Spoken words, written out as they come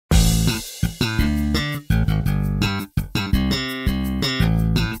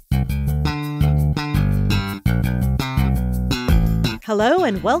Hello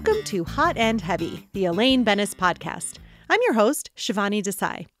and welcome to Hot and Heavy, the Elaine Bennis podcast. I'm your host, Shivani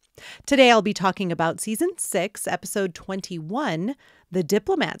Desai. Today I'll be talking about Season 6, Episode 21, The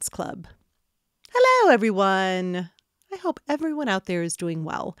Diplomats Club. Hello, everyone. I hope everyone out there is doing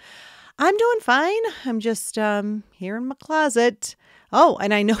well. I'm doing fine. I'm just here in my closet. Oh,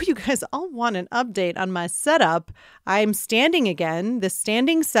 and I know you guys all want an update on my setup. I'm standing again. The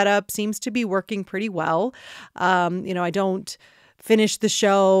standing setup seems to be working pretty well. I don't finish the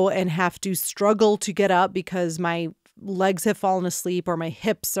show and have to struggle to get up because my legs have fallen asleep or my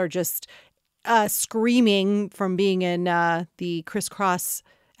hips are just screaming from being in the crisscross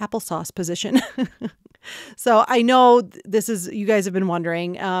applesauce position. So I know this is, you guys have been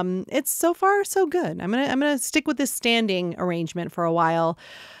wondering, it's so far so good. I'm gonna stick with this standing arrangement for a while.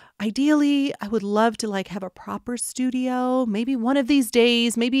 Ideally, I would love to have a proper studio, maybe one of these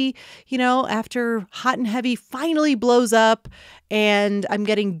days, maybe, after Hot and Heavy finally blows up and I'm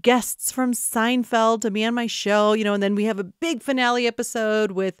getting guests from Seinfeld to be on my show, and then we have a big finale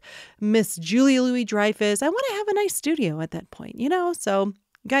episode with Miss Julia Louis-Dreyfus. I want to have a nice studio at that point, so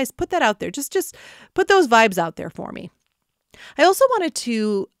guys, put that out there. Just put those vibes out there for me. I also wanted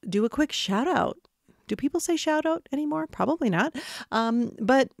to do a quick shout out. Do people say shout out anymore? Probably not.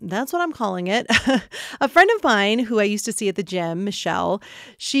 But that's what I'm calling it. A friend of mine who I used to see at the gym, Michelle,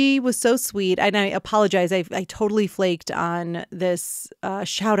 she was so sweet. And I apologize. I totally flaked on this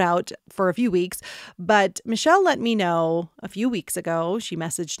shout out for a few weeks. But Michelle let me know a few weeks ago. She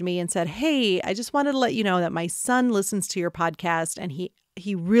messaged me and said, "Hey, I just wanted to let you know that my son listens to your podcast and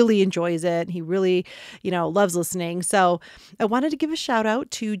he really enjoys it. He really, loves listening." So I wanted to give a shout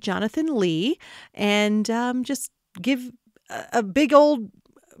out to Jonathan Lee and just give a big old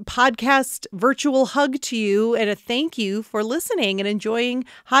podcast virtual hug to you and a thank you for listening and enjoying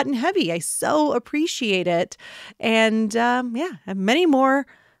Hot and Heavy. I so appreciate it. And have many more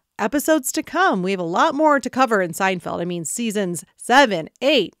episodes to come. We have a lot more to cover in Seinfeld. Seasons 7,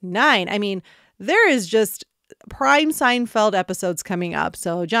 8, 9. There is just prime Seinfeld episodes coming up.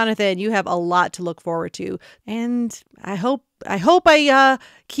 So Jonathan, you have a lot to look forward to. And I hope I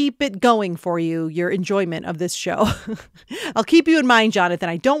keep it going for you, your enjoyment of this show. I'll keep you in mind, Jonathan.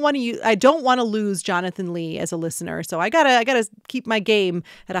 I don't want to lose Jonathan Lee as a listener. So I gotta keep my game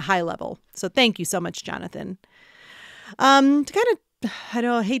at a high level. So thank you so much, Jonathan. I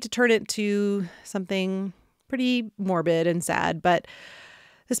hate to turn it to something pretty morbid and sad, but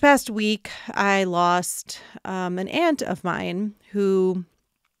this past week, I lost an aunt of mine who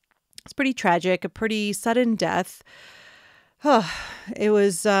was pretty tragic, a pretty sudden death. It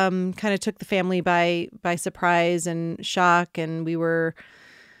was kind of took the family by surprise and shock, and we were,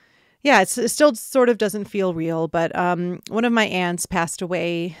 it still sort of doesn't feel real, but one of my aunts passed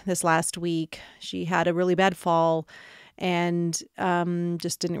away this last week. She had a really bad fall and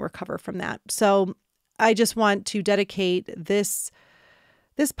just didn't recover from that. So I just want to dedicate this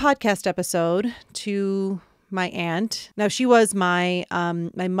podcast episode to my aunt. Now, she was my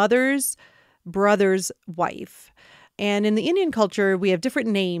mother's brother's wife. And in the Indian culture, we have different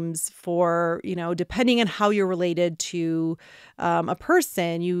names for, depending on how you're related to a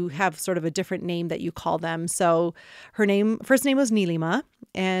person, you have sort of a different name that you call them. So her first name was Nilima,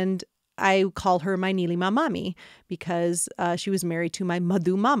 and I call her my Nilima Mami because she was married to my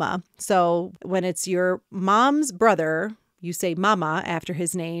Madhu Mama. So when it's your mom's brother, you say mama after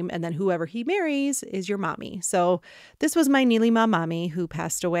his name, and then whoever he marries is your mommy. So this was my Nilima Mami who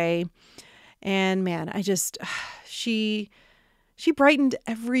passed away. And man, she brightened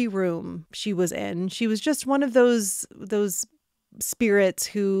every room she was in. She was just one of those spirits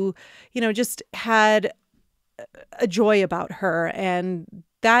who, just had a joy about her. And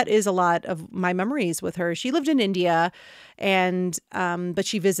that is a lot of my memories with her. She lived in India, and but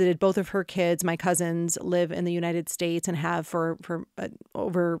she visited both of her kids. My cousins live in the United States and have for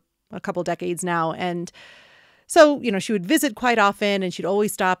over a couple decades now. And so, she would visit quite often, and she'd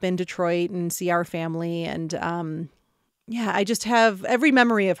always stop in Detroit and see our family. And I just have every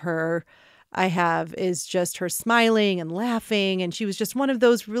memory of her I have is just her smiling and laughing. And she was just one of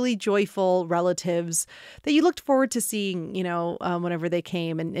those really joyful relatives that you looked forward to seeing, whenever they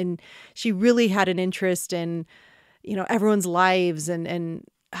came. And she really had an interest in, everyone's lives. And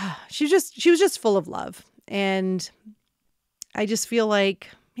she was just full of love. And I just feel like,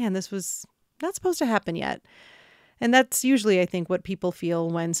 man, this was not supposed to happen yet. And that's usually, I think, what people feel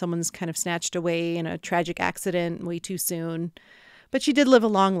when someone's kind of snatched away in a tragic accident way too soon. But she did live a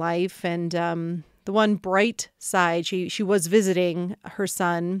long life, and the one bright side, she was visiting her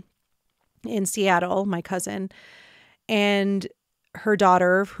son in Seattle, my cousin, and her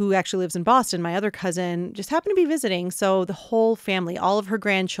daughter, who actually lives in Boston, my other cousin, just happened to be visiting. So the whole family, all of her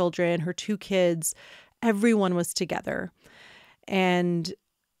grandchildren, her 2 kids, everyone was together. And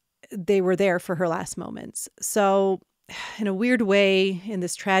they were there for her last moments. So in a weird way, in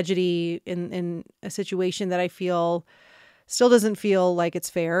this tragedy, in a situation that I feel still doesn't feel like it's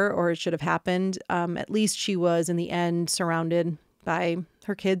fair or it should have happened, at least she was in the end surrounded by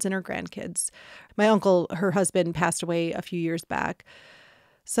her kids and her grandkids. My uncle, her husband, passed away a few years back.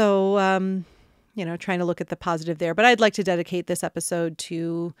 So, trying to look at the positive there. But I'd like to dedicate this episode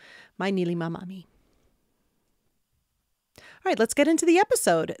to my Nilima Mami. All right, let's get into the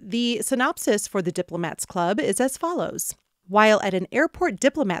episode. The synopsis for the Diplomats Club is as follows. While at an airport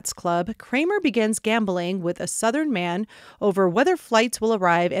diplomats club, Kramer begins gambling with a Southern man over whether flights will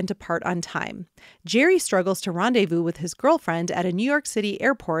arrive and depart on time. Jerry struggles to rendezvous with his girlfriend at a New York City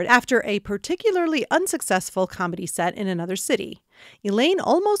airport after a particularly unsuccessful comedy set in another city. Elaine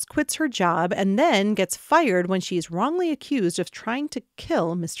almost quits her job and then gets fired when she is wrongly accused of trying to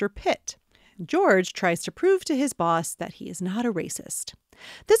kill Mr. Pitt. George tries to prove to his boss that he is not a racist.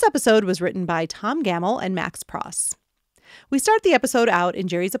 This episode was written by Tom Gamble and Max Pross. We start the episode out in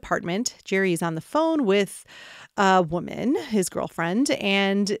Jerry's apartment. Jerry is on the phone with a woman, his girlfriend,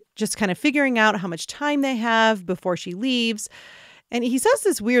 and just kind of figuring out how much time they have before she leaves. And he says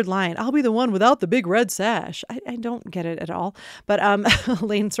this weird line, "I'll be the one without the big red sash." I don't get it at all. But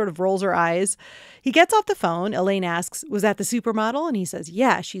Elaine sort of rolls her eyes. He gets off the phone. Elaine asks, "Was that the supermodel?" And he says,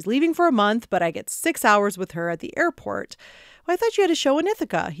 "Yeah, she's leaving for a month, but I get 6 hours with her at the airport." "Well, I thought you had a show in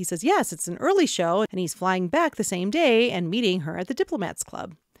Ithaca." He says, "Yes, it's an early show." And he's flying back the same day and meeting her at the Diplomats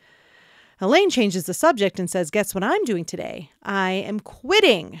Club. Elaine changes the subject and says, "Guess what I'm doing today? I am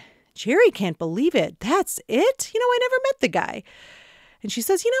quitting." Jerry can't believe it. "That's it? I never met the guy." And she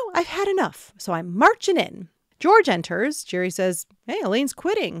says, "I've had enough, so I'm marching in." George enters. Jerry says, "Hey, Elaine's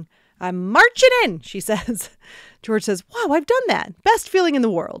quitting." "I'm marching in," she says. George says, "Wow, I've done that. Best feeling in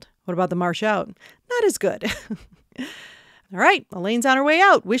the world." "What about the march out?" "Not as good." "All right, Elaine's on her way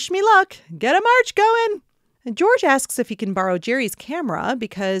out. Wish me luck. Get a march going." And George asks if he can borrow Jerry's camera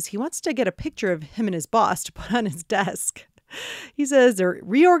because he wants to get a picture of him and his boss to put on his desk. He says they're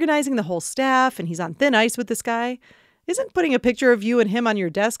reorganizing the whole staff and he's on thin ice with this guy. "Isn't putting a picture of you and him on your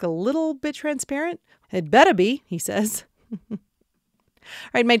desk a little bit transparent?" "It better be," he says. All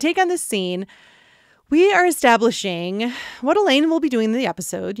right, my take on this scene. We are establishing what Elaine will be doing in the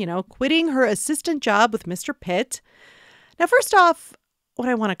episode, quitting her assistant job with Mr. Pitt. Now, first off, what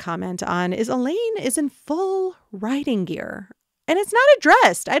I want to comment on is Elaine is in full riding gear. And it's not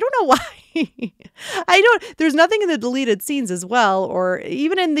addressed. I don't know why. There's nothing in the deleted scenes as well, or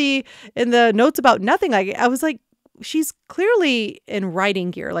even in the notes about nothing. I was like, she's clearly in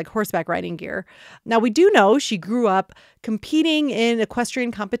riding gear, like horseback riding gear. Now, we do know she grew up competing in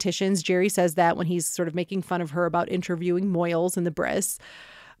equestrian competitions. Jerry says that when he's sort of making fun of her about interviewing Moyles in the Briss.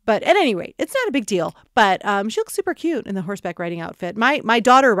 But at any rate, it's not a big deal. But she looks super cute in the horseback riding outfit. My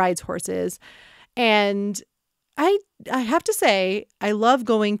daughter rides horses. And I have to say, I love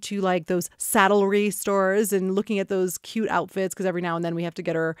going to like those saddlery stores and looking at those cute outfits because every now and then we have to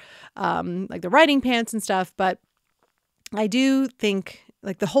get her like the riding pants and stuff. But I do think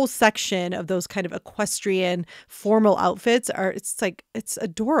like the whole section of those kind of equestrian formal outfits it's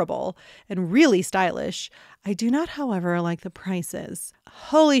adorable and really stylish. I do not, however, like the prices.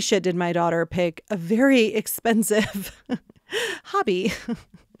 Holy shit, did my daughter pick a very expensive hobby.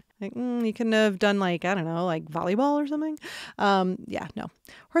 Like, you couldn't have done like, I don't know, like volleyball or something. Yeah, no.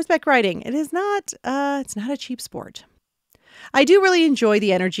 Horseback riding, it's not a cheap sport. I do really enjoy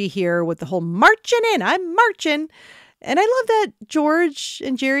the energy here with the whole marching in, I'm marching. And I love that George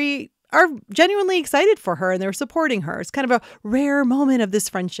and Jerry are genuinely excited for her and they're supporting her. It's kind of a rare moment of this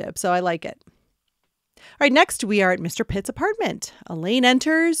friendship, so I like it. All right, next we are at Mr. Pitt's apartment. Elaine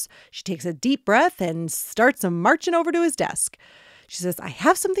enters. She takes a deep breath and starts marching over to his desk. She says, "I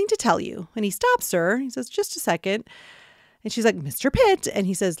have something to tell you." And he stops her. He says, "Just a second." And she's like, "Mr. Pitt." And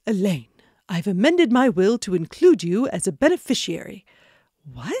he says, "Elaine, I've amended my will to include you as a beneficiary."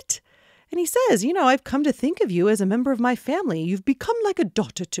 "What?" And he says, "I've come to think of you as a member of my family. You've become like a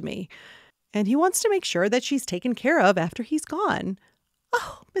daughter to me." And he wants to make sure that she's taken care of after he's gone.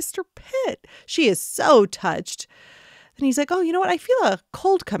 Oh, Mr. Pitt. She is so touched. And he's like, "Oh, you know what? I feel a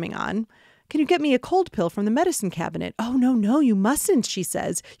cold coming on. Can you get me a cold pill from the medicine cabinet?" "Oh, no, you mustn't," she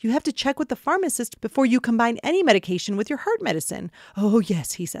says. "You have to check with the pharmacist before you combine any medication with your heart medicine." "Oh,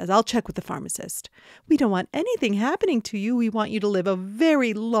 yes," he says. "I'll check with the pharmacist." "We don't want anything happening to you. We want you to live a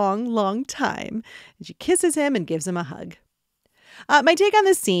very long, long time." And she kisses him and gives him a hug. My take on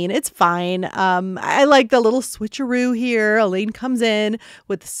this scene, it's fine. I like the little switcheroo here. Elaine comes in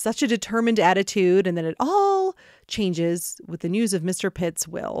with such a determined attitude, and then it all changes with the news of Mr. Pitt's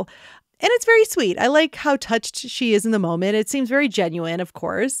will. And it's very sweet. I like how touched she is in the moment. It seems very genuine, of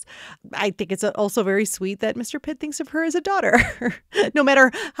course. I think it's also very sweet that Mr. Pitt thinks of her as a daughter. No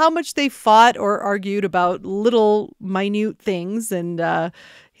matter how much they fought or argued about little minute things and,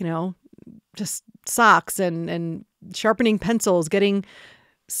 just socks and sharpening pencils, getting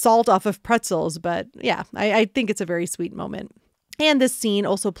salt off of pretzels. But yeah, I think it's a very sweet moment. And this scene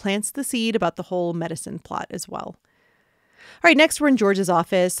also plants the seed about the whole medicine plot as well. All right, next we're in George's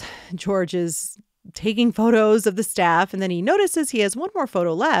office. George is taking photos of the staff, and then he notices he has one more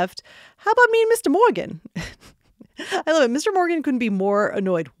photo left. How about me and Mr. Morgan? I love it. Mr. Morgan couldn't be more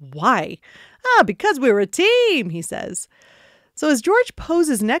annoyed. Why? Because we were a team, he says. So as George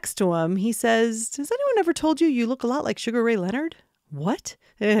poses next to him, he says, has anyone ever told you you look a lot like Sugar Ray Leonard? What?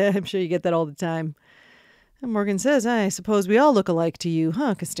 I'm sure you get that all the time. And Morgan says, I suppose we all look alike to you,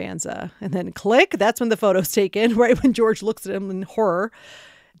 huh, Costanza? And then click, that's when the photo's taken, right when George looks at him in horror.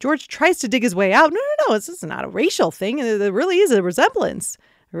 George tries to dig his way out. No, this is not a racial thing. There really is a resemblance,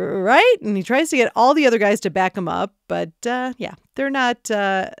 right? And he tries to get all the other guys to back him up. But yeah, they're not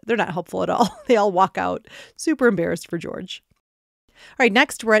helpful at all. They all walk out, super embarrassed for George. All right,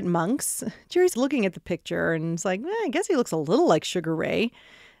 next we're at Monk's. Jerry's looking at the picture and it's like, I guess he looks a little like Sugar Ray.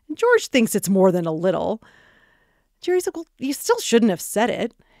 And George thinks it's more than a little. Jerry's like, well, you still shouldn't have said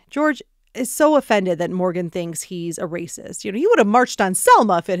it. George is so offended that Morgan thinks he's a racist. He would have marched on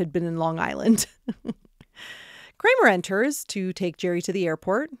Selma if it had been in Long Island. Kramer enters to take Jerry to the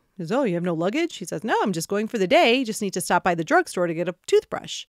airport. He says, you have no luggage? He says, no, I'm just going for the day. Just need to stop by the drugstore to get a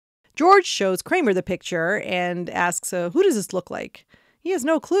toothbrush. George shows Kramer the picture and asks, who does this look like? He has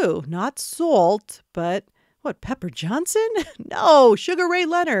no clue. Not Salt, but what, Pepper Johnson? No, Sugar Ray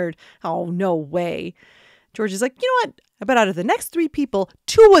Leonard. Oh, no way. George is like, you know what? I bet out of the next 3 people,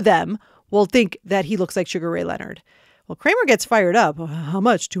 2 of them will think that he looks like Sugar Ray Leonard. Well, Kramer gets fired up. How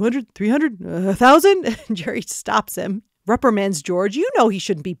much? 200? 300? 1,000? Jerry stops him, reprimands George. You know he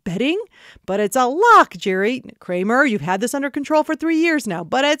shouldn't be betting, but it's a lock, Jerry. Kramer, you've had this under control for 3 years now,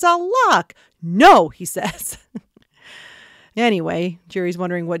 but it's a lock. No, he says. Anyway, Jerry's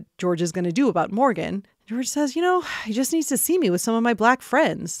wondering what George is going to do about Morgan. George says, he just needs to see me with some of my black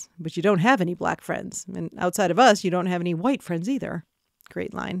friends. But you don't have any black friends. And outside of us, you don't have any white friends either.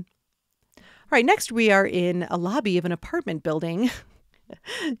 Great line. All right, next we are in a lobby of an apartment building.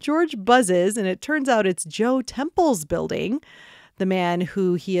 George buzzes, and it turns out it's Joe Temple's building, the man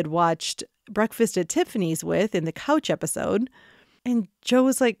who he had watched Breakfast at Tiffany's with in the couch episode. And Joe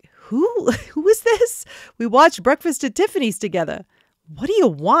was like, Who is this? We watched Breakfast at Tiffany's together. What do you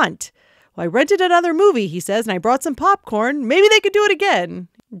want? Well, I rented another movie, he says, and I brought some popcorn. Maybe they could do it again.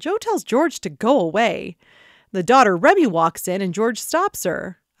 Joe tells George to go away. The daughter, Remy, walks in and George stops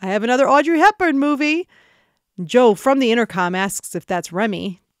her. I have another Audrey Hepburn movie. Joe, from the intercom, asks if that's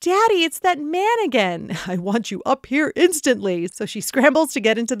Remy. Daddy, it's that man again. I want you up here instantly. So she scrambles to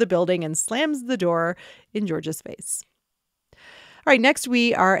get into the building and slams the door in George's face. All right, next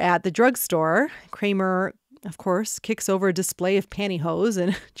we are at the drugstore. Kramer, of course, kicks over a display of pantyhose,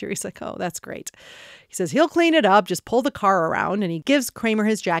 and Jerry's like, oh, that's great. He says he'll clean it up, just pull the car around, and he gives Kramer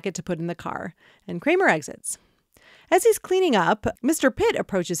his jacket to put in the car. And Kramer exits. As he's cleaning up, Mr. Pitt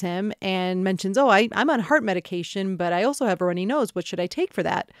approaches him and mentions, I'm on heart medication, but I also have a runny nose. What should I take for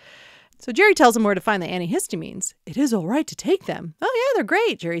that? So Jerry tells him where to find the antihistamines. It is all right to take them. Oh, yeah, they're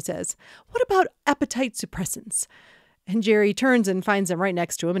great, Jerry says. What about appetite suppressants? And Jerry turns and finds them right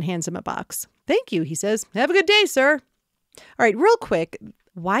next to him and hands him a box. Thank you, he says. Have a good day, sir. All right, real quick.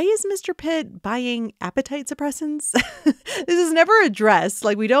 Why is Mr. Pitt buying appetite suppressants? This is never addressed.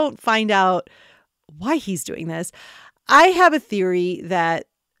 We don't find out why he's doing this. I have a theory that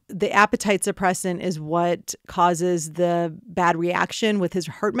the appetite suppressant is what causes the bad reaction with his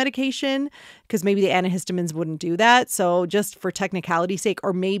heart medication, because maybe the antihistamines wouldn't do that. So just for technicality's sake,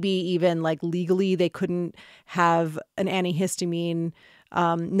 or maybe even legally, they couldn't have an antihistamine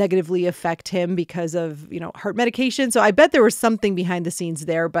negatively affect him because of, heart medication. So I bet there was something behind the scenes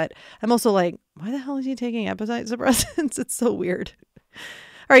there, but I'm also like, why the hell is he taking appetite suppressants? It's so weird.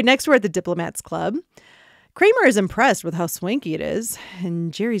 All right, next we're at the Diplomats Club. Kramer is impressed with how swanky it is,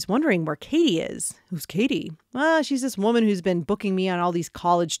 and Jerry's wondering where Katie is. Who's Katie? She's this woman who's been booking me on all these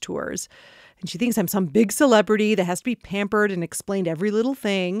college tours, and she thinks I'm some big celebrity that has to be pampered and explained every little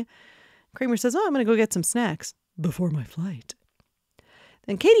thing. Kramer says, I'm going to go get some snacks before my flight.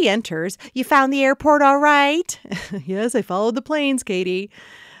 Then Katie enters. You found the airport all right? Yes, I followed the planes, Katie.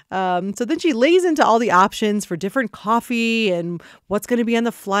 So then she lays into all the options for different coffee and what's going to be on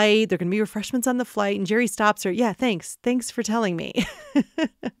the flight. There are going to be refreshments on the flight. And Jerry stops her. Yeah, thanks. Thanks for telling me.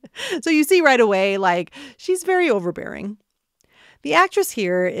 So you see right away, like, she's very overbearing. The actress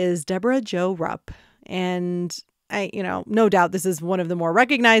here is Debra Jo Rupp. And no doubt this is one of the more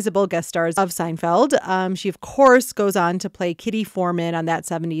recognizable guest stars of Seinfeld. She, of course, goes on to play Kitty Foreman on that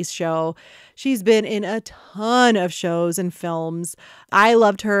 70s show. She's been in a ton of shows and films. I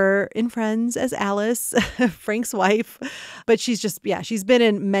loved her in Friends as Alice, Frank's wife. But she's been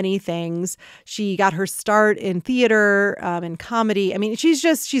in many things. She got her start in theater, and comedy. I mean,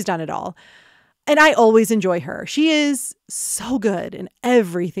 she's done it all. And I always enjoy her. She is so good in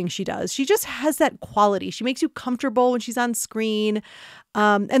everything she does. She just has that quality. She makes you comfortable when she's on screen.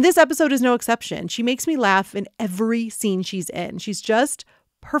 And this episode is no exception. She makes me laugh in every scene she's in. She's just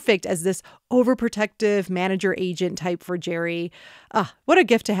perfect as this overprotective manager agent type for Jerry. What a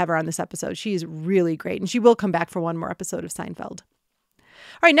gift to have her on this episode. She's really great. And she will come back for one more episode of Seinfeld.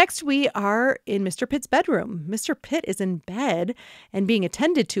 All right, next we are in Mr. Pitt's bedroom. Mr. Pitt is in bed and being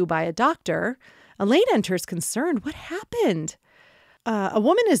attended to by a doctor. Elaine enters concerned. What happened? A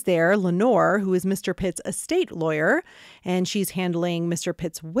woman is there, Lenore, who is Mr. Pitt's estate lawyer, and she's handling Mr.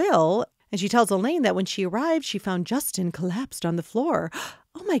 Pitt's will. And she tells Elaine that when she arrived, she found Justin collapsed on the floor.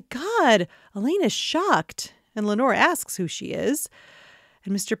 Oh my God, Elaine is shocked. And Lenore asks who she is.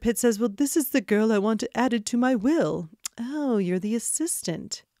 And Mr. Pitt says, well, this is the girl I want added to my will. Oh, you're the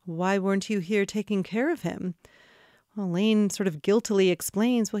assistant. Why weren't you here taking care of him? Well, Elaine sort of guiltily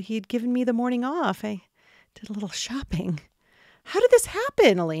explains, well, he'd given me the morning off. I did a little shopping. How did this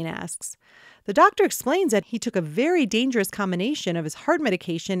happen? Elaine asks. The doctor explains that he took a very dangerous combination of his heart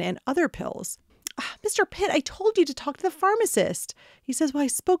medication and other pills. Mr. Pitt, I told you to talk to the pharmacist. He says, well, I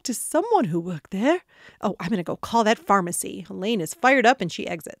spoke to someone who worked there. Oh, I'm going to go call that pharmacy. Elaine is fired up and she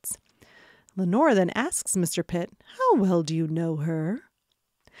exits. Lenore then asks Mr. Pitt, how well do you know her?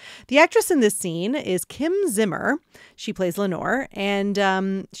 The actress in this scene is Kim Zimmer. She plays Lenore,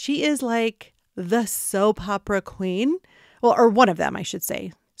 and she is like the soap opera queen. Well, or one of them, I should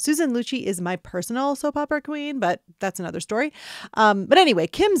say. Susan Lucci is my personal soap opera queen, but that's another story. But anyway,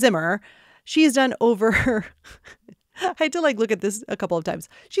 Kim Zimmer, she has done over... I had to look at this a couple of times.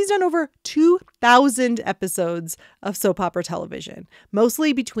 She's done over 2,000 episodes of soap opera television,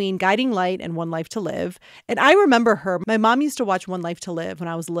 mostly between Guiding Light and One Life to Live. And I remember her. My mom used to watch One Life to Live when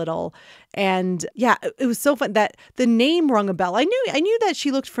I was little. And yeah, it was so fun that the name rung a bell. I knew that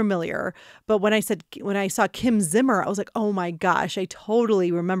she looked familiar, but when I saw Kim Zimmer, I was like, oh my gosh, I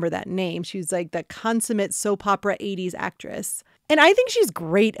totally remember that name. She was like that consummate soap opera 80s actress. And I think she's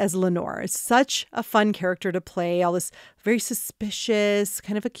great as Lenore. It's such a fun character to play, all this very suspicious,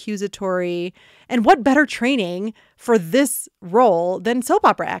 kind of accusatory. And what better training for this role than soap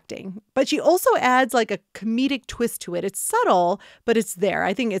opera acting? But she also adds a comedic twist to it. It's subtle, but it's there.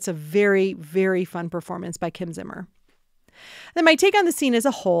 I think it's a very, very fun performance by Kim Zimmer. Then my take on the scene as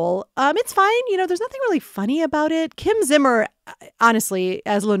a whole, it's fine. There's nothing really funny about it. Kim Zimmer, honestly,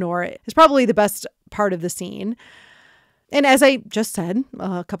 as Lenore, is probably the best part of the scene. And as I just said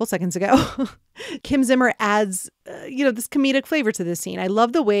a couple seconds ago, Kim Zimmer adds, this comedic flavor to this scene. I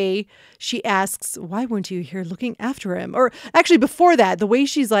love the way she asks, why weren't you here looking after him? Or actually before that, the way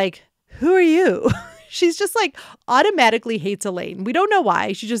she's like, who are you? She's just automatically hates Elaine. We don't know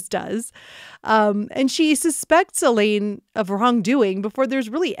why. She just does. And she suspects Elaine of wrongdoing before there's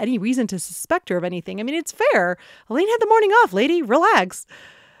really any reason to suspect her of anything. I mean, it's fair. Elaine had the morning off, lady. Relax.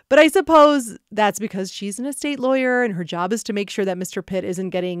 But I suppose that's because she's an estate lawyer and her job is to make sure that Mr. Pitt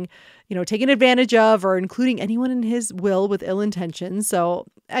isn't getting, taken advantage of or including anyone in his will with ill intentions. So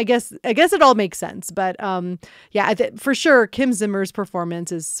I guess it all makes sense. But for sure, Kim Zimmer's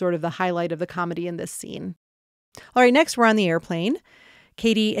performance is sort of the highlight of the comedy in this scene. All right, next we're on the airplane.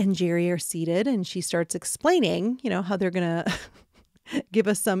 Katie and Jerry are seated and she starts explaining, how they're going to give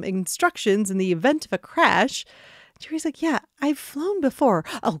us some instructions in the event of a crash. Jerry's like, yeah, I've flown before.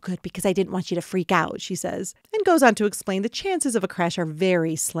 Oh, good, because I didn't want you to freak out, she says, and goes on to explain the chances of a crash are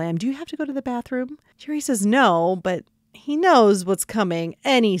very slim. Do you have to go to the bathroom? Jerry says no, but he knows what's coming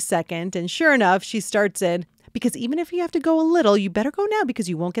any second. And sure enough, she starts in, because even if you have to go a little, you better go now because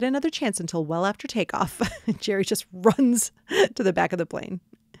you won't get another chance until well after takeoff. Jerry just runs to the back of the plane.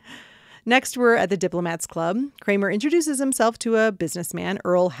 Next, we're at the Diplomats Club. Kramer introduces himself to a businessman,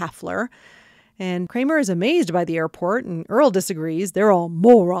 Earl Hafler. And Kramer is amazed by the airport, and Earl disagrees. They're all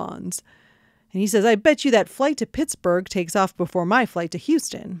morons. And he says, I bet you that flight to Pittsburgh takes off before my flight to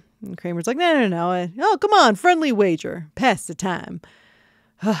Houston. And Kramer's like, no. Oh, come on, friendly wager. Pass the time.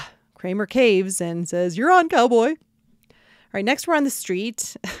 Kramer caves and says, you're on, cowboy. All right, next we're on the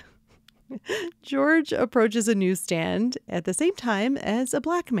street. George approaches a newsstand at the same time as a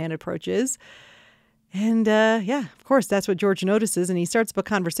black man approaches. And of course, that's what George notices, and he starts up a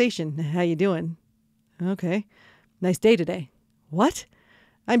conversation. How you doing? Okay. Nice day today. What?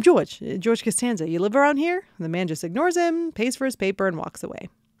 I'm George Costanza. You live around here? The man just ignores him, pays for his paper, and walks away.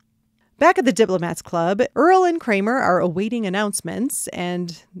 Back at the Diplomats Club, Earl and Kramer are awaiting announcements,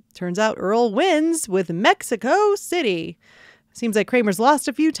 and turns out Earl wins with Mexico City. Seems like Kramer's lost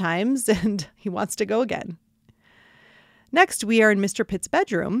a few times, and he wants to go again. Next, we are in Mr. Pitt's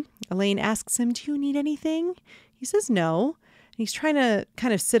bedroom. Elaine asks him, do you need anything? He says no. He's trying to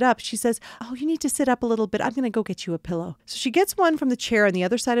kind of sit up. She says, oh, you need to sit up a little bit. I'm going to go get you a pillow. So she gets one from the chair on the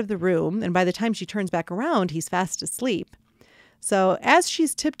other side of the room, and by the time she turns back around, he's fast asleep. So as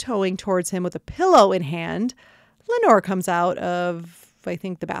she's tiptoeing towards him with a pillow in hand, Lenore comes out of, I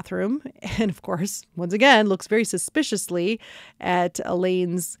think, the bathroom. And of course, once again, looks very suspiciously at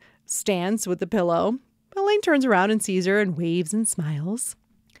Elaine's stance with the pillow. Elaine turns around and sees her and waves and smiles.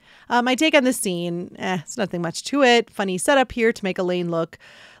 My take on this scene, it's nothing much to it. Funny setup here to make Elaine look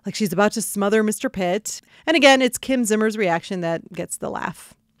like she's about to smother Mr. Pitt. And again, it's Kim Zimmer's reaction that gets the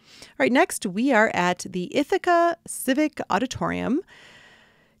laugh. All right, next we are at the Ithaca Civic Auditorium.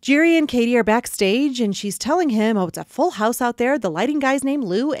 Jerry and Katie are backstage, and she's telling him, oh, it's a full house out there. The lighting guy's named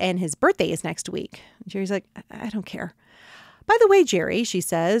Lou, and his birthday is next week. Jerry's like, I don't care. By the way, Jerry, she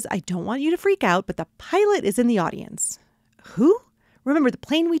says, I don't want you to freak out, but the pilot is in the audience. Who? Remember the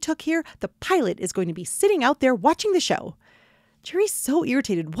plane we took here? The pilot is going to be sitting out there watching the show. Jerry's so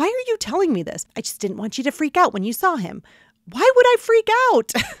irritated. Why are you telling me this? I just didn't want you to freak out when you saw him. Why would I freak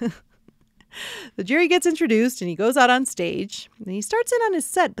out? So Jerry gets introduced and he goes out on stage and he starts in on his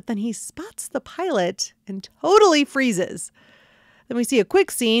set, but then he spots the pilot and totally freezes. Then we see a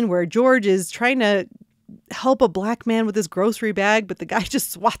quick scene where George is trying to help a black man with his grocery bag, but the guy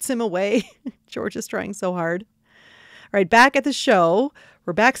just swats him away. George is trying so hard. All right, back at the show,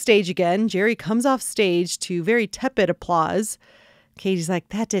 we're backstage again. Jerry comes off stage to very tepid applause. Katie's like,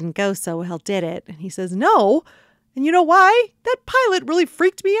 that didn't go so well, did it? And he says, no. And you know why? That pilot really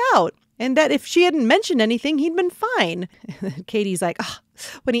freaked me out. And that if she hadn't mentioned anything, he'd been fine. Katie's like,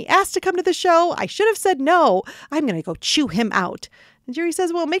 when he asked to come to the show, I should have said no. I'm going to go chew him out. And Jerry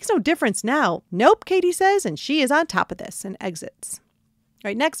says, well, it makes no difference now. Nope, Katie says, and she is on top of this and exits. All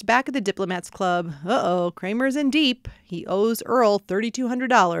right, next, back at the Diplomats Club. Uh-oh, Kramer's in deep. He owes Earl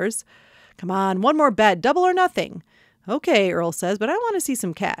 $3,200. Come on, one more bet, double or nothing. Okay, Earl says, but I want to see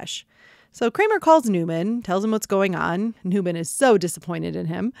some cash. So Kramer calls Newman, tells him what's going on. Newman is so disappointed in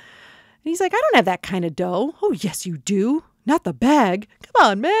him. And he's like, I don't have that kind of dough. Oh, yes, you do. Not the bag. Come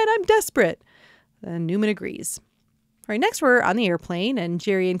on, man, I'm desperate. Then Newman agrees. All right, next we're on the airplane, and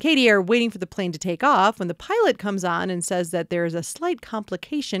Jerry and Katie are waiting for the plane to take off when the pilot comes on and says that there is a slight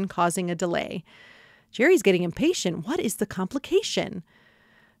complication causing a delay. Jerry's getting impatient. What is the complication?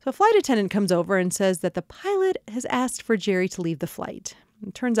 So a flight attendant comes over and says that the pilot has asked for Jerry to leave the flight.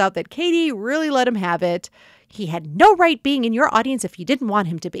 It turns out that Katie really let him have it. He had no right being in your audience if you didn't want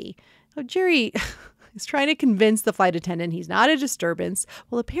him to be. So Jerry is trying to convince the flight attendant he's not a disturbance.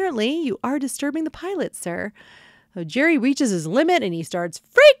 Well, apparently you are disturbing the pilot, sir. So Jerry reaches his limit and he starts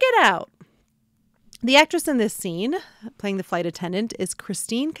freaking out. The actress in this scene, playing the flight attendant, is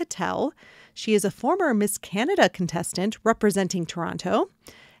Christine Cattell. She is a former Miss Canada contestant representing Toronto.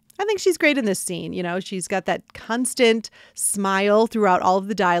 I think she's great in this scene. You know, she's got that constant smile throughout all of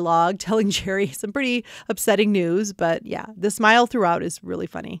the dialogue, telling Jerry some pretty upsetting news. But yeah, the smile throughout is really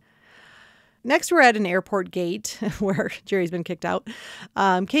funny. Next, we're at an airport gate where Jerry's been kicked out.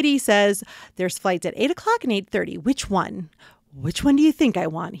 Katie says, there's flights at 8 o'clock and 8:30. Which one? Which one do you think I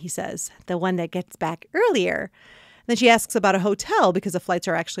want? He says, the one that gets back earlier. And then she asks about a hotel because the flights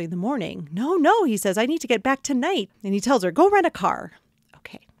are actually in the morning. No, he says, I need to get back tonight. And he tells her, go rent a car.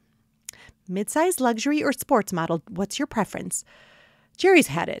 Okay. Mid-size, luxury, or sports model, what's your preference? Jerry's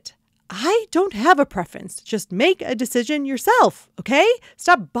had it. I don't have a preference. Just make a decision yourself, okay?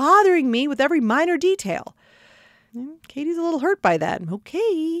 Stop bothering me with every minor detail. And Katie's a little hurt by that.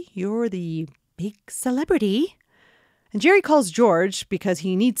 Okay, you're the big celebrity. And Jerry calls George because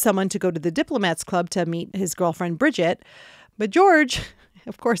he needs someone to go to the Diplomats Club to meet his girlfriend, Bridget. But George,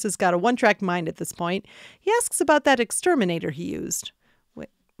 of course, has got a one-track mind at this point. He asks about that exterminator he used.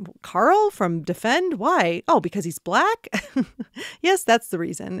 Carl from Defend? Why? Oh, because he's black? Yes, that's the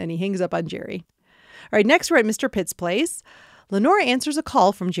reason. And he hangs up on Jerry. All right, next we're at Mr. Pitt's place. Lenore answers a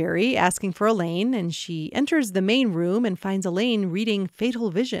call from Jerry asking for Elaine, and she enters the main room and finds Elaine reading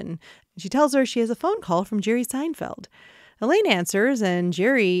Fatal Vision. She tells her she has a phone call from Jerry Seinfeld. Elaine answers, and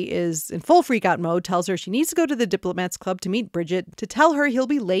Jerry is in full freak-out mode, tells her she needs to go to the Diplomats Club to meet Bridget, to tell her he'll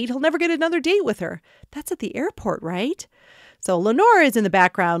be late, he'll never get another date with her. That's at the airport, right? So Lenore is in the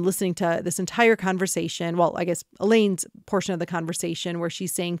background listening to this entire conversation. Well, I guess Elaine's portion of the conversation where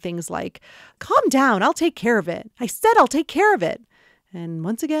she's saying things like, calm down, I'll take care of it. I said I'll take care of it. And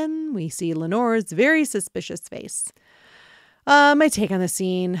once again, we see Lenore's very suspicious face. My take on the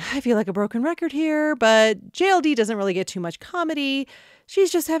scene, I feel like a broken record here, but JLD doesn't really get too much comedy.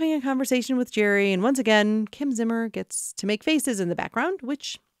 She's just having a conversation with Jerry, and once again, Kim Zimmer gets to make faces in the background,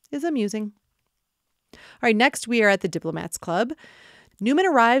 which is amusing. All right, next we are at the Diplomats Club. Newman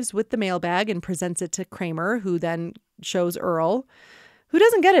arrives with the mailbag and presents it to Kramer, who then shows Earl, who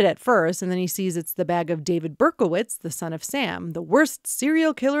doesn't get it at first, and then he sees it's the bag of David Berkowitz, the son of Sam, the worst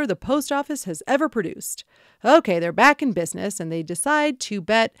serial killer the post office has ever produced. Okay, they're back in business, and they decide to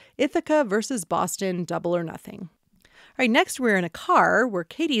bet Ithaca versus Boston, double or nothing. All right, next we're in a car where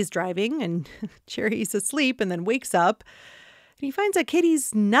Katie's driving, and Jerry's asleep and then wakes up. And he finds that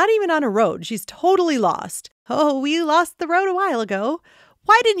Katie's not even on a road. She's totally lost. Oh, we lost the road a while ago.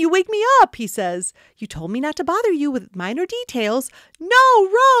 Why didn't you wake me up? He says. You told me not to bother you with minor details. No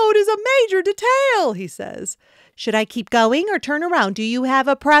road is a major detail, he says. Should I keep going or turn around? Do you have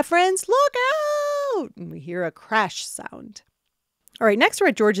a preference? Look out! And we hear a crash sound. All right, next we're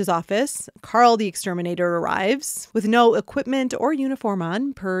at George's office. Carl the exterminator arrives with no equipment or uniform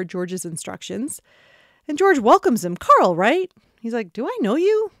on, per George's instructions. And George welcomes him. Carl, right? He's like, do I know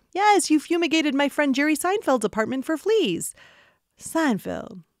you? Yes, you fumigated my friend Jerry Seinfeld's apartment for fleas.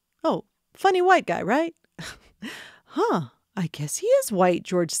 Seinfeld. Oh, funny white guy, right? Huh. I guess he is white,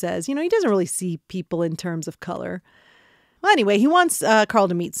 George says. You know, he doesn't really see people in terms of color. Well, anyway, he wants Carl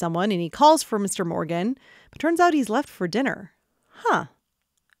to meet someone, and he calls for Mr. Morgan, but turns out he's left for dinner. Huh.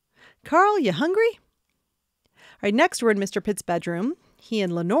 Carl, you hungry? All right, next we're in Mr. Pitt's bedroom. He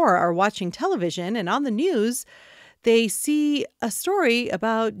and Lenore are watching television, and on the news, they see a story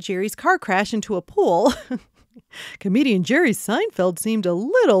about Jerry's car crash into a pool. Comedian Jerry Seinfeld seemed a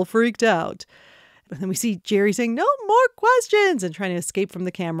little freaked out. And then we see Jerry saying, no more questions, and trying to escape from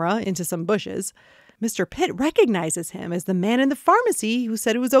the camera into some bushes. Mr. Pitt recognizes him as the man in the pharmacy who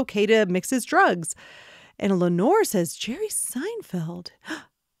said it was okay to mix his drugs. And Lenore says, Jerry Seinfeld.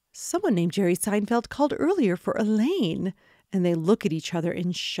 Someone named Jerry Seinfeld called earlier for Elaine. And they look at each other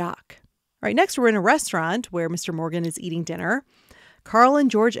in shock. All right, next we're in a restaurant where Mr. Morgan is eating dinner. Carl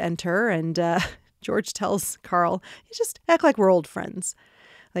and George enter, and George tells Carl, you just act like we're old friends.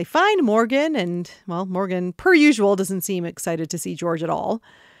 They find Morgan, and, well, Morgan, per usual, doesn't seem excited to see George at all.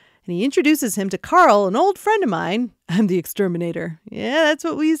 And he introduces him to Carl, an old friend of mine. I'm the exterminator. Yeah, that's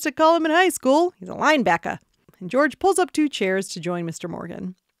what we used to call him in high school. He's a linebacker. And George pulls up 2 chairs to join Mr.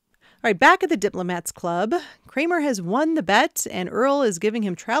 Morgan. All right, back at the Diplomats Club, Kramer has won the bet, and Earl is giving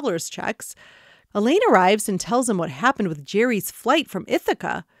him traveler's checks. Elaine arrives and tells him what happened with Jerry's flight from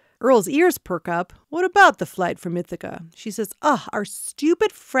Ithaca. Earl's ears perk up. What about the flight from Ithaca? She says, our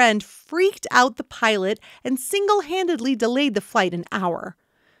stupid friend freaked out the pilot and single-handedly delayed the flight an hour.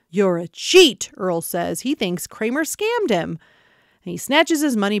 You're a cheat, Earl says. He thinks Kramer scammed him. And he snatches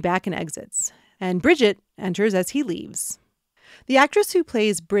his money back and exits. And Bridget enters as he leaves. The actress who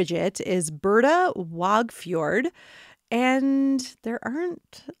plays Bridget is Berta Wagfjord, and there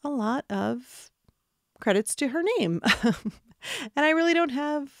aren't a lot of credits to her name. And I really don't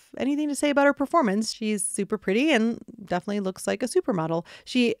have anything to say about her performance. She's super pretty and definitely looks like a supermodel.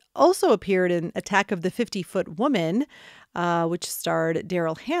 She also appeared in Attack of the 50-Foot Woman, which starred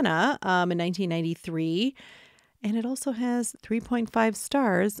Daryl Hannah in 1993. And it also has 3.5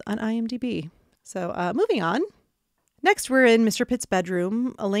 stars on IMDb. So moving on. Next, we're in Mr. Pitt's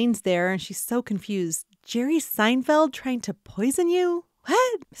bedroom. Elaine's there, and she's so confused. Jerry Seinfeld trying to poison you?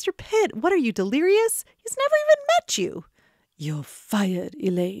 What? Mr. Pitt, what are you, delirious? He's never even met you. You're fired,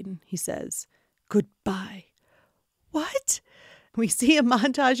 Elaine, he says. Goodbye. What? We see a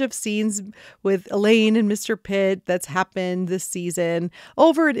montage of scenes with Elaine and Mr. Pitt that's happened this season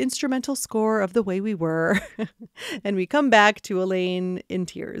over an instrumental score of The Way We Were. And we come back to Elaine in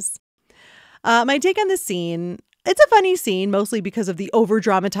tears. My take on this scene, it's a funny scene, mostly because of the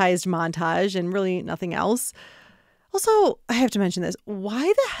over-dramatized montage and really nothing else. Also, I have to mention this. Why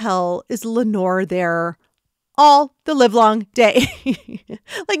the hell is Lenore there all the livelong day?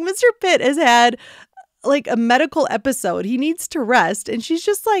 Like, Mr. Pitt has had like a medical episode. He needs to rest. And she's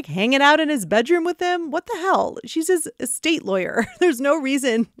just like hanging out in his bedroom with him. What the hell? She's his estate lawyer. There's no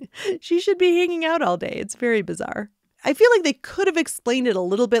reason she should be hanging out all day. It's very bizarre. I feel like they could have explained it a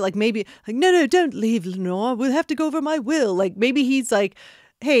little bit. Like maybe like, no, don't leave, Lenore. We'll have to go over my will. Like maybe he's like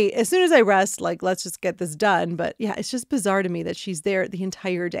hey, as soon as I rest, like, let's just get this done. But yeah, it's just bizarre to me that she's there the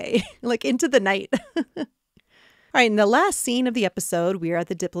entire day, like into the night. All right, in the last scene of the episode, we are at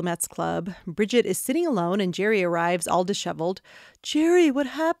the Diplomats Club. Bridget is sitting alone and Jerry arrives all disheveled. Jerry, what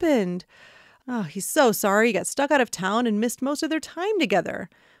happened? Oh, he's so sorry. He got stuck out of town and missed most of their time together.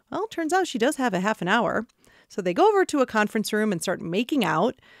 Well, turns out she does have a half an hour. So they go over to a conference room and start making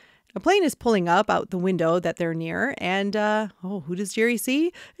out. A plane is pulling up out the window that they're near. And, who does Jerry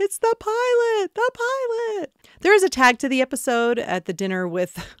see? It's the pilot! The pilot! There is a tag to the episode at the dinner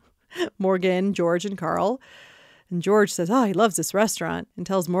with Morgan, George, and Carl. And George says, he loves this restaurant, and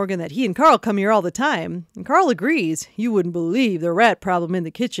tells Morgan that he and Carl come here all the time. And Carl agrees. You wouldn't believe the rat problem in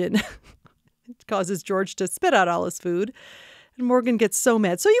the kitchen. It causes George to spit out all his food. And Morgan gets so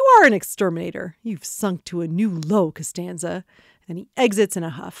mad. So you are an exterminator. You've sunk to a new low, Costanza. And he exits in a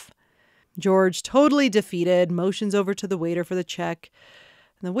huff. George, totally defeated, motions over to the waiter for the check.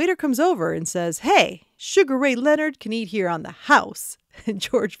 And the waiter comes over and says, hey, Sugar Ray Leonard can eat here on the house. And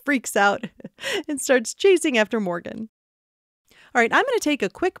George freaks out and starts chasing after Morgan. All right, I'm going to take a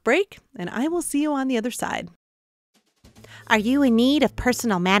quick break, and I will see you on the other side. Are you in need of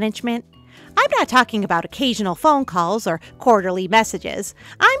personal management? I'm not talking about occasional phone calls or quarterly messages.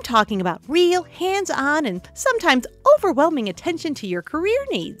 I'm talking about real, hands-on, and sometimes overwhelming attention to your career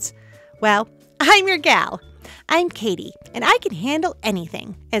needs. Well, I'm your gal. I'm Katie, and I can handle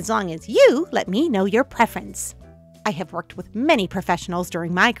anything as long as you let me know your preference. I have worked with many professionals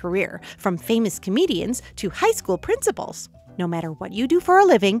during my career, from famous comedians to high school principals. No matter what you do for a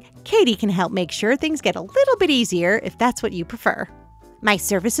living, Katie can help make sure things get a little bit easier if that's what you prefer. My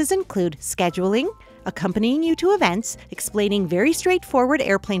services include scheduling, accompanying you to events, explaining very straightforward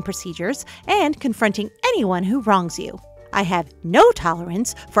airplane procedures, and confronting anyone who wrongs you. I have no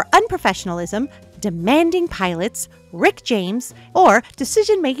tolerance for unprofessionalism, demanding pilots, Rick James, or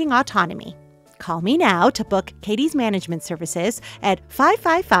decision-making autonomy. Call me now to book Katie's management services at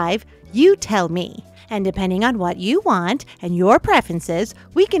 555-YOU-TELL-ME. And depending on what you want and your preferences,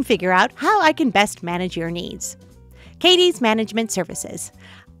 we can figure out how I can best manage your needs. Katie's Management Services.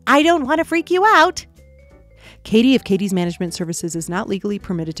 I don't want to freak you out. Katie of Katie's Management Services is not legally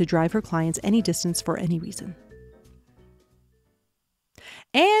permitted to drive her clients any distance for any reason.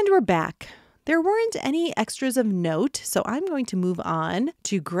 And we're back. There weren't any extras of note, so I'm going to move on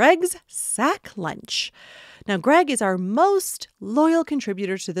to Greg's sack lunch. Now, Greg is our most loyal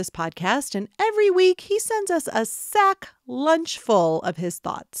contributor to this podcast, and every week he sends us a sack lunch full of his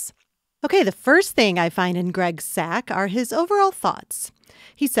thoughts. Okay, the first thing I find in Greg's sack are his overall thoughts.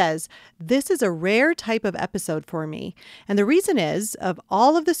 He says, this is a rare type of episode for me. And the reason is, of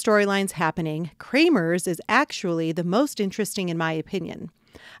all of the storylines happening, Kramer's is actually the most interesting in my opinion.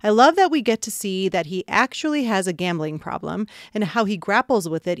 I love that we get to see that he actually has a gambling problem and how he grapples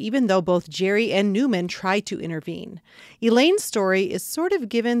with it, even though both Jerry and Newman try to intervene. Elaine's story is sort of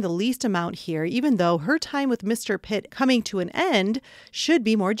given the least amount here, even though her time with Mr. Pitt coming to an end should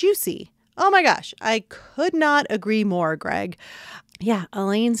be more juicy. Oh my gosh, I could not agree more, Greg. Yeah,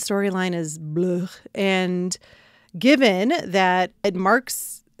 Elaine's storyline is bleh. And given that it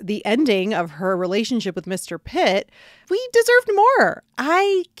marks the ending of her relationship with Mr. Pitt, we deserved more.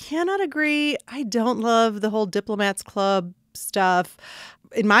 I cannot agree. I don't love the whole Diplomats Club stuff.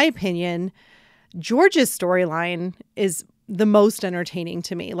 In my opinion, George's storyline is the most entertaining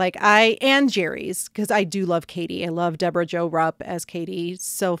to me. And Jerry's, because I do love Katie. I love Debra Jo Rupp as Katie.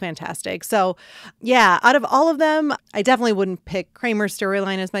 So fantastic. So yeah, out of all of them, I definitely wouldn't pick Kramer's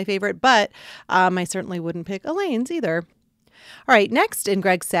storyline as my favorite, but I certainly wouldn't pick Elaine's either. All right, next in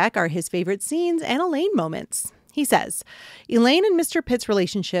Greg's sack are his favorite scenes and Elaine moments. He says, Elaine and Mr. Pitt's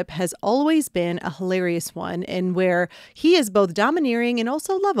relationship has always been a hilarious one, and where he is both domineering and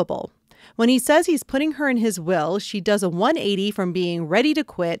also lovable. When he says he's putting her in his will, she does a 180 from being ready to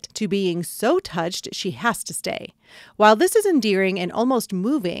quit to being so touched she has to stay. While this is endearing and almost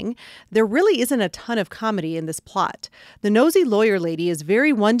moving, there really isn't a ton of comedy in this plot. The nosy lawyer lady is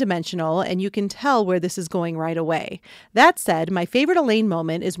very one-dimensional, and you can tell where this is going right away. That said, my favorite Elaine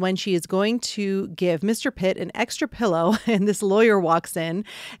moment is when she is going to give Mr. Pitt an extra pillow, and this lawyer walks in,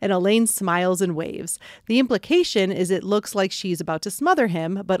 and Elaine smiles and waves. The implication is it looks like she's about to smother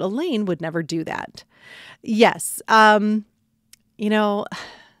him, but Elaine would never do that. Yes,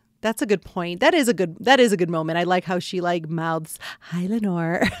 that's a good point. That is a good moment. I like how she mouths, "Hi,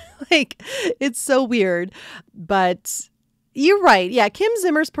 Lenore." It's so weird. But You're right. Yeah, Kim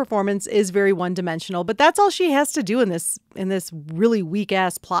Zimmer's performance is very one-dimensional, but that's all she has to do in this really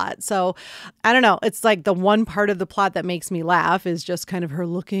weak-ass plot. So, I don't know. It's like the one part of the plot that makes me laugh is just kind of her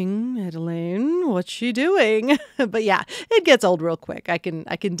looking at Elaine. What's she doing? But yeah, it gets old real quick. I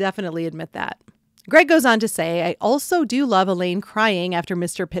can definitely admit that. Greg goes on to say, I also do love Elaine crying after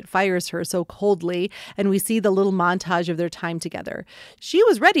Mr. Pitt fires her so coldly, and we see the little montage of their time together. She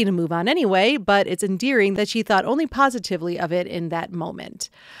was ready to move on anyway, but it's endearing that she thought only positively of it in that moment.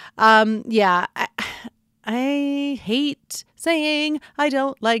 I hate saying I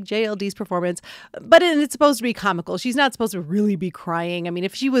don't like JLD's performance, but it's supposed to be comical. She's not supposed to really be crying. I mean,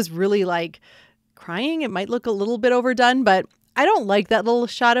 if she was really like crying, it might look a little bit overdone, but I don't like that little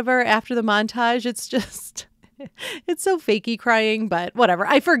shot of her after the montage. It's just, it's so fakey crying, but whatever.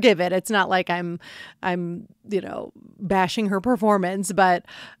 I forgive it. It's not like I'm bashing her performance, but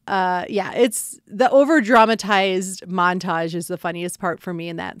it's the over dramatized montage is the funniest part for me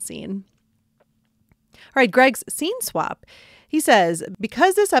in that scene. All right, Greg's scene swap. He says,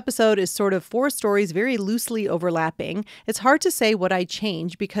 because this episode is sort of 4 stories very loosely overlapping, it's hard to say what I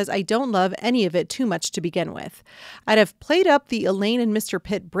change because I don't love any of it too much to begin with. I'd have played up the Elaine and Mr.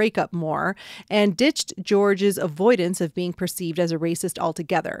 Pitt breakup more and ditched George's avoidance of being perceived as a racist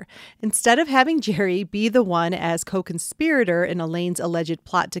altogether. Instead of having Jerry be the one as co-conspirator in Elaine's alleged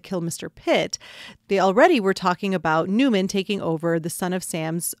plot to kill Mr. Pitt, they already were talking about Newman taking over the Son of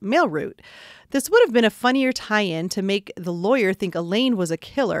Sam's mail route. This would have been a funnier tie-in to make the lawyer think Elaine was a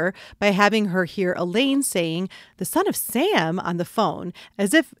killer by having her hear Elaine saying the Son of Sam on the phone,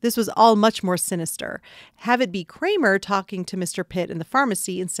 as if this was all much more sinister. Have it be Kramer talking to Mr. Pitt in the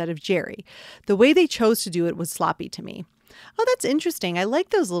pharmacy instead of Jerry. The way they chose to do it was sloppy to me. Oh, that's interesting. I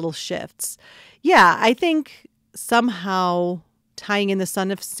like those little shifts. Yeah, I think somehow tying in the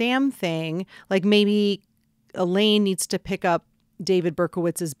Son of Sam thing, like maybe Elaine needs to pick up David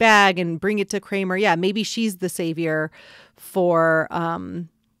Berkowitz's bag and bring it to Kramer. Yeah, maybe she's the savior for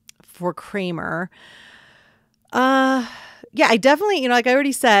Kramer. Yeah, I definitely, like I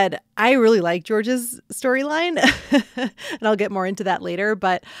already said, I really like George's storyline, and I'll get more into that later.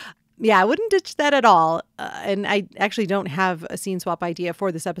 But yeah, I wouldn't ditch that at all. And I actually don't have a scene swap idea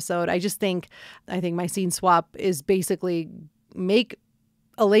for this episode. I think my scene swap is basically make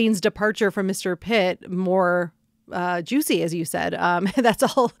Elaine's departure from Mr. Pitt more juicy, as you said. That's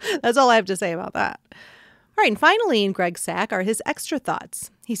all I have to say about that. All right, and finally in Greg's sack are his extra thoughts.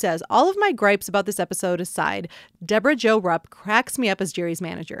 He says, all of my gripes about this episode aside, Debra Jo Rupp cracks me up as Jerry's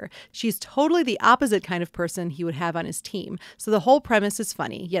manager. She's totally the opposite kind of person he would have on his team. So the whole premise is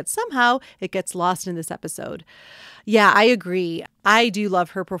funny, yet somehow it gets lost in this episode. Yeah, I agree. I do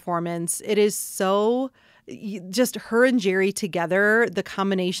love her performance. It is so just her and Jerry together, the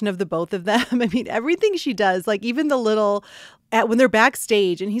combination of the both of them. I mean, everything she does, like even the little when they're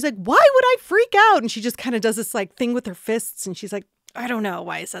backstage and he's like, why would I freak out? And she just kind of does this like thing with her fists. And she's like, I don't know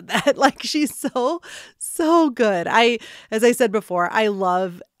why I said that. Like she's so good. As I said before, I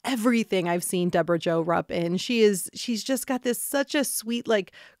love everything I've seen Debra Jo Rupp in. She's just got such a sweet,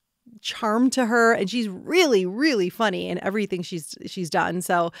 like, charm to her, and she's really, really funny in everything she's done.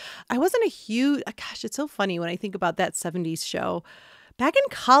 So I wasn't a huge, gosh, it's so funny when I think about that 70s show. Back in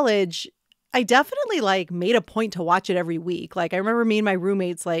college, I definitely made a point to watch it every week. Like I remember me and my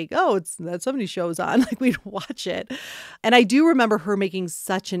roommates oh, it's that 70s show's on. Like we'd watch it. And I do remember her making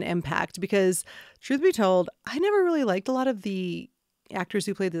such an impact because truth be told, I never really liked a lot of the actors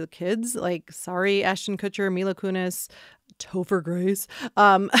who played the kids. Like, sorry, Ashton Kutcher, Mila Kunis, Topher Grace.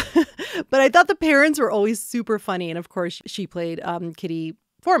 But I thought the parents were always super funny. And of course, she played Kitty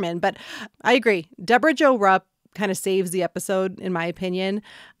Foreman. But I agree. Debra Jo Rupp kind of saves the episode, in my opinion,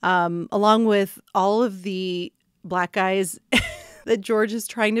 along with all of the Black guys that George is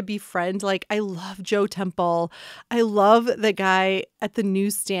trying to befriend. Like, I love Joe Temple. I love the guy at the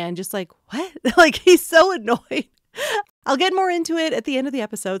newsstand, just like, what? Like, he's so annoyed. I'll get more into it at the end of the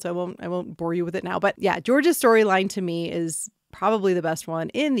episode, so I won't bore you with it now. But yeah, George's storyline to me is probably the best one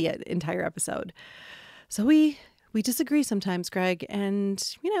in the entire episode. So we disagree sometimes, Greg, and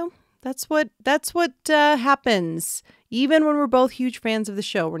that's what happens. Even when we're both huge fans of the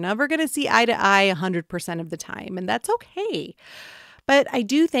show, we're never going to see eye to eye 100% of the time, and that's okay. But I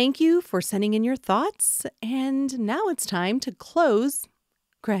do thank you for sending in your thoughts, and now it's time to close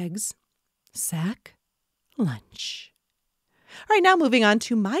Greg's Sack Lunch. All right, now moving on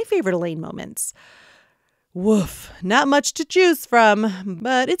to my favorite Elaine moments. Woof, not much to choose from,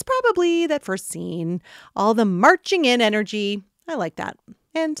 but it's probably that first scene. All the marching in energy. I like that.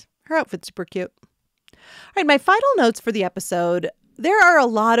 And her outfit's super cute. All right, my final notes for the episode. There are a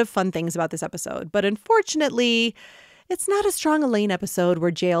lot of fun things about this episode, but unfortunately, It's not a strong Elaine episode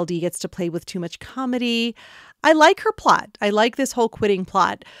where JLD gets to play with too much comedy. I like her plot. I like this whole quitting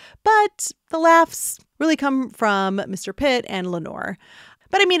plot, but the laughs really come from Mr. Pitt and Lenore.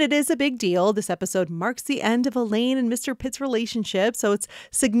 But I mean, it is a big deal. This episode marks the end of Elaine and Mr. Pitt's relationship, so it's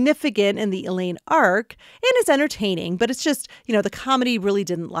significant in the Elaine arc, and it's entertaining, but it's just, the comedy really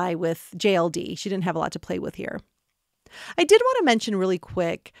didn't lie with JLD. She didn't have a lot to play with here. I did want to mention really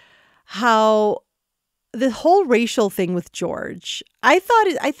quick how the whole racial thing with George, I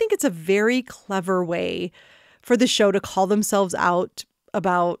think it's a very clever way for the show to call themselves out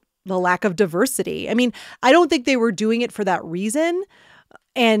about the lack of diversity. I mean, I don't think they were doing it for that reason,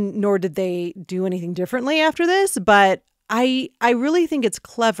 and nor did they do anything differently after this. But I really think it's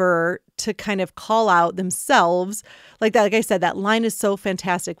clever to kind of call out themselves like that. Like I said, that line is so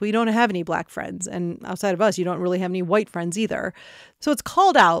fantastic. We don't have any Black friends. And outside of us, you don't really have any white friends either. So it's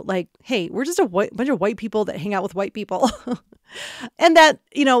called out like, hey, we're just a bunch of white people that hang out with white people. And that,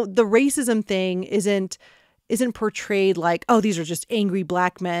 the racism thing isn't portrayed like, oh, these are just angry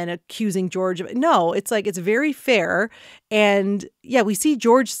Black men accusing George of it. No, it's like, it's very fair. And yeah, we see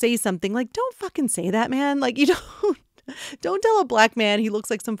George say something like, don't fucking say that, man. Like, don't tell a Black man he looks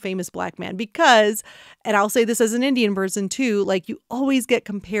like some famous Black man, because, and I'll say this as an Indian person too, like, you always get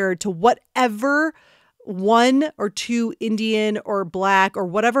compared to whatever one or two Indian or Black or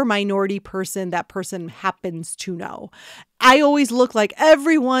whatever minority person that person happens to know. I always look like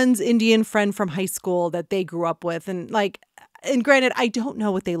everyone's Indian friend from high school that they grew up with. And granted, I don't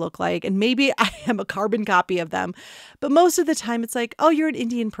know what they look like, and maybe I am a carbon copy of them, but most of the time it's like, oh, you're an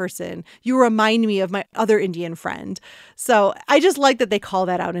Indian person. You remind me of my other Indian friend. So I just like that they call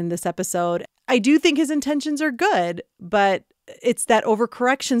that out in this episode. I do think his intentions are good, but it's that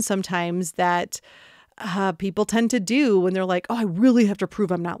overcorrection sometimes that people tend to do when they're like, oh, I really have to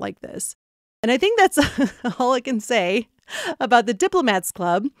prove I'm not like this. And I think that's all I can say about the Diplomats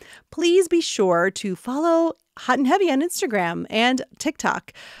Club. Please be sure to follow Hot and Heavy on Instagram and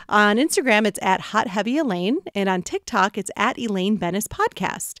TikTok. On Instagram, it's at Hot Heavy Elaine, and on TikTok, it's at Elaine Bennis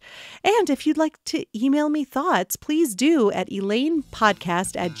Podcast. And if you'd like to email me thoughts, please do at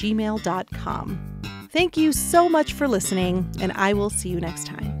elainepodcast@gmail.com. Thank you so much for listening, and I will see you next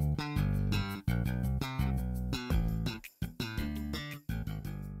time.